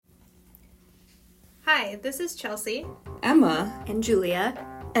Hi, this is Chelsie, Emma, and Julia,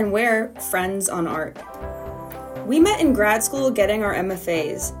 and we're Friends on Art. We met in grad school getting our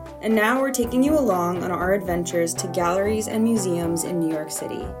MFAs, and now we're taking you along on our adventures to galleries and museums in New York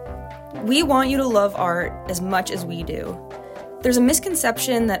City. We want you to love art as much as we do. There's a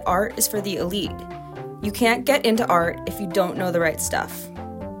misconception that art is for the elite. You can't get into art if you don't know the right stuff.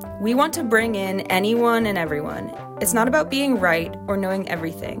 We want to bring in anyone and everyone. It's not about being right or knowing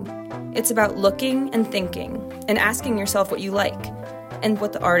everything. It's about looking and thinking and asking yourself what you like and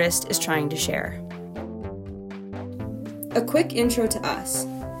what the artist is trying to share. A quick intro to us.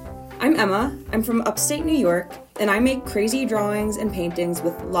 I'm Emma. I'm from upstate New York, and I make crazy drawings and paintings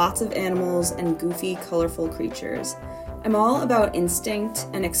with lots of animals and goofy, colorful creatures. I'm all about instinct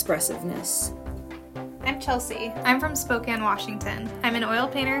and expressiveness. I'm Chelsie. I'm from Spokane, Washington. I'm an oil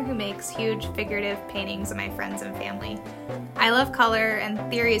painter who makes huge figurative paintings of my friends and family. I love color and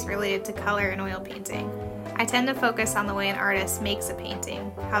theories related to color and oil painting. I tend to focus on the way an artist makes a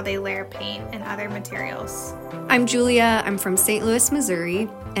painting, how they layer paint and other materials. I'm Julia. I'm from St. Louis, Missouri,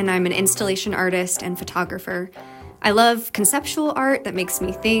 and I'm an installation artist and photographer. I love conceptual art that makes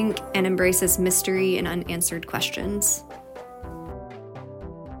me think and embraces mystery and unanswered questions.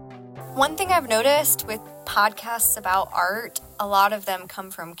 One thing I've noticed with podcasts about art, a lot of them come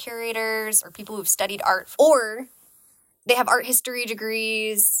from curators or people who've studied art, or they have art history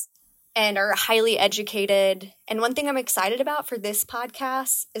degrees and are highly educated. And one thing I'm excited about for this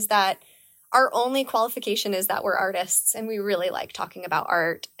podcast is that our only qualification is that we're artists and we really like talking about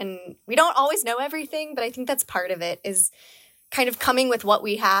art. And we don't always know everything, but I think that's part of it, is kind of coming with what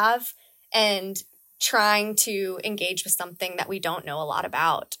we have and trying to engage with something that we don't know a lot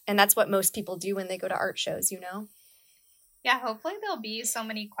about. And that's what most people do when they go to art shows, you know? Yeah, hopefully there'll be so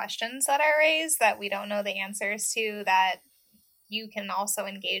many questions that are raised that we don't know the answers to that you can also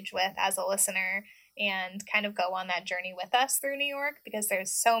engage with as a listener and kind of go on that journey with us through New York, because there's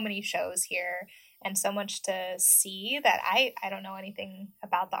so many shows here and so much to see that I don't know anything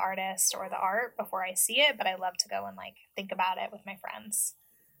about the artist or the art before I see it, but I love to go and think about it with my friends.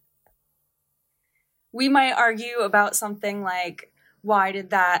 We might argue about something like, why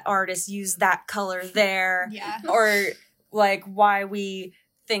did that artist use that color there? Yeah. Or why we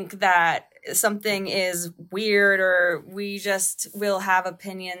think that something is weird, or we just will have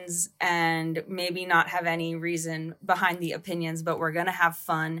opinions and maybe not have any reason behind the opinions, but we're going to have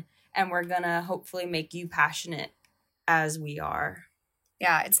fun and we're going to hopefully make you passionate as we are.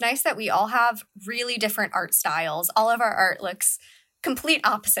 Yeah, it's nice that we all have really different art styles. All of our art looks complete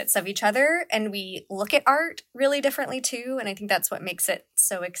opposites of each other, and we look at art really differently too. And I think that's what makes it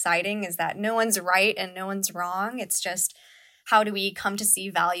so exciting, is that no one's right and no one's wrong. It's just, how do we come to see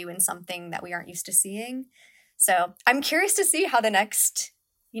value in something that we aren't used to seeing? So I'm curious to see how the next,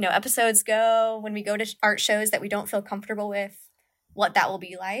 episodes go when we go to art shows that we don't feel comfortable with, what that will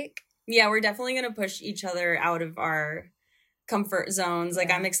be like. Yeah, we're definitely going to push each other out of our comfort zones.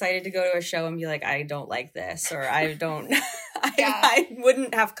 Yeah. I'm excited to go to a show and be like, I don't like this, or I don't, Yeah. I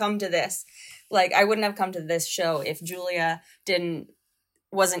wouldn't have come to this. I wouldn't have come to this show if Julia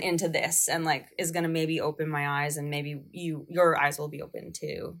wasn't into this, and is going to maybe open my eyes, and maybe your eyes will be open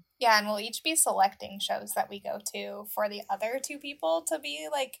too. Yeah, and we'll each be selecting shows that we go to for the other two people to be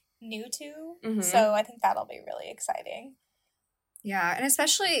new to. Mm-hmm. So I think that'll be really exciting. Yeah, and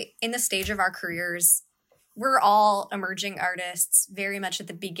especially in the stage of our careers, we're all emerging artists, very much at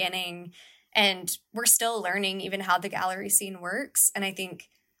the beginning, and we're still learning even how the gallery scene works. And I think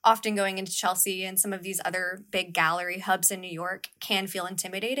often going into Chelsea and some of these other big gallery hubs in New York can feel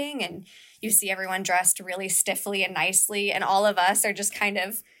intimidating, and you see everyone dressed really stiffly and nicely, and all of us are just kind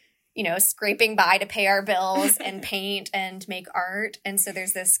of, scraping by to pay our bills and paint and make art. And so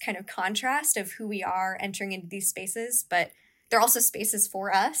there's this kind of contrast of who we are entering into these spaces, but they're also spaces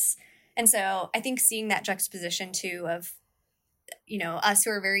for us. And so I think seeing that juxtaposition too of, us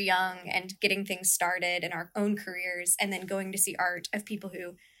who are very young and getting things started in our own careers, and then going to see art of people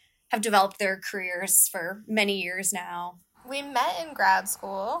who have developed their careers for many years now. We met in grad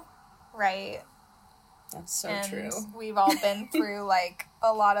school, right? That's so and true. We've all been through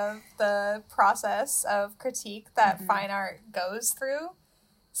a lot of the process of critique that Mm-hmm. fine art goes through.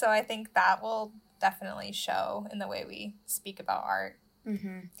 So I think that will definitely show in the way we speak about art. Mm-hmm.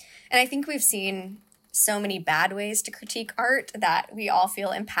 And I think we've seen so many bad ways to critique art that we all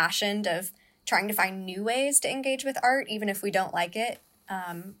feel impassioned of trying to find new ways to engage with art, even if we don't like it.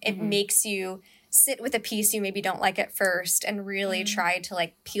 It Mm-hmm. makes you sit with a piece you maybe don't like at first and really try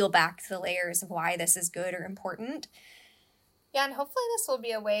to peel back the layers of why this is good or important. Yeah, and hopefully this will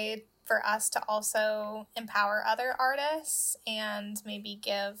be a way for us to also empower other artists and maybe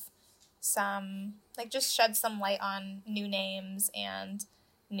give some, like, just shed some light on new names and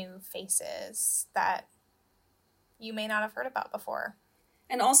new faces that you may not have heard about before.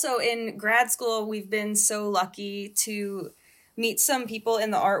 And also in grad school, we've been so lucky to meet some people in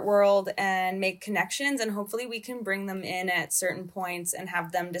the art world and make connections, and hopefully we can bring them in at certain points and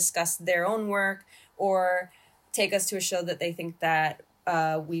have them discuss their own work or take us to a show that they think that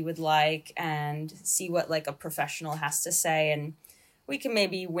we would like, and see what like a professional has to say, and we can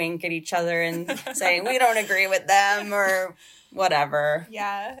maybe wink at each other and say we don't agree with them or whatever.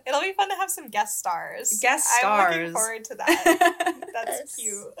 Yeah, it'll be fun to have some guest stars. I'm looking forward to that. That's Yes.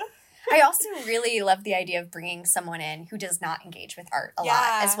 cute. I also really love the idea of bringing someone in who does not engage with art a lot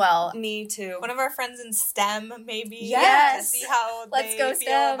Yeah. as well. Me too. One of our friends in STEM, maybe. Yes. See how Let's they go feel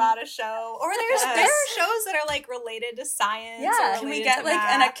STEM. about a show. Or there are shows that are like related to science. Yeah. Or Can we related get to like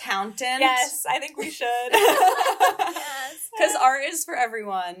an math. accountant? Yes, I think we should. Yes. Because art is for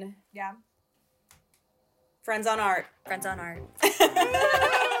everyone. Yeah. Friends on Art. Friends on Art.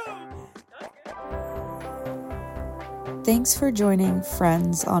 Thanks for joining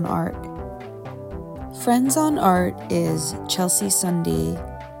Friends on Art. Friends on Art is Chelsie Sunde,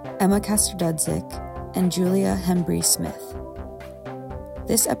 Emma Caster-Dudzick, and Julia Hembree Smith.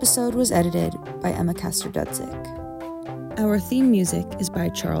 This episode was edited by Emma Caster-Dudzick. Our theme music is by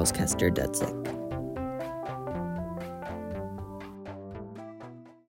Charles Caster-Dudzick.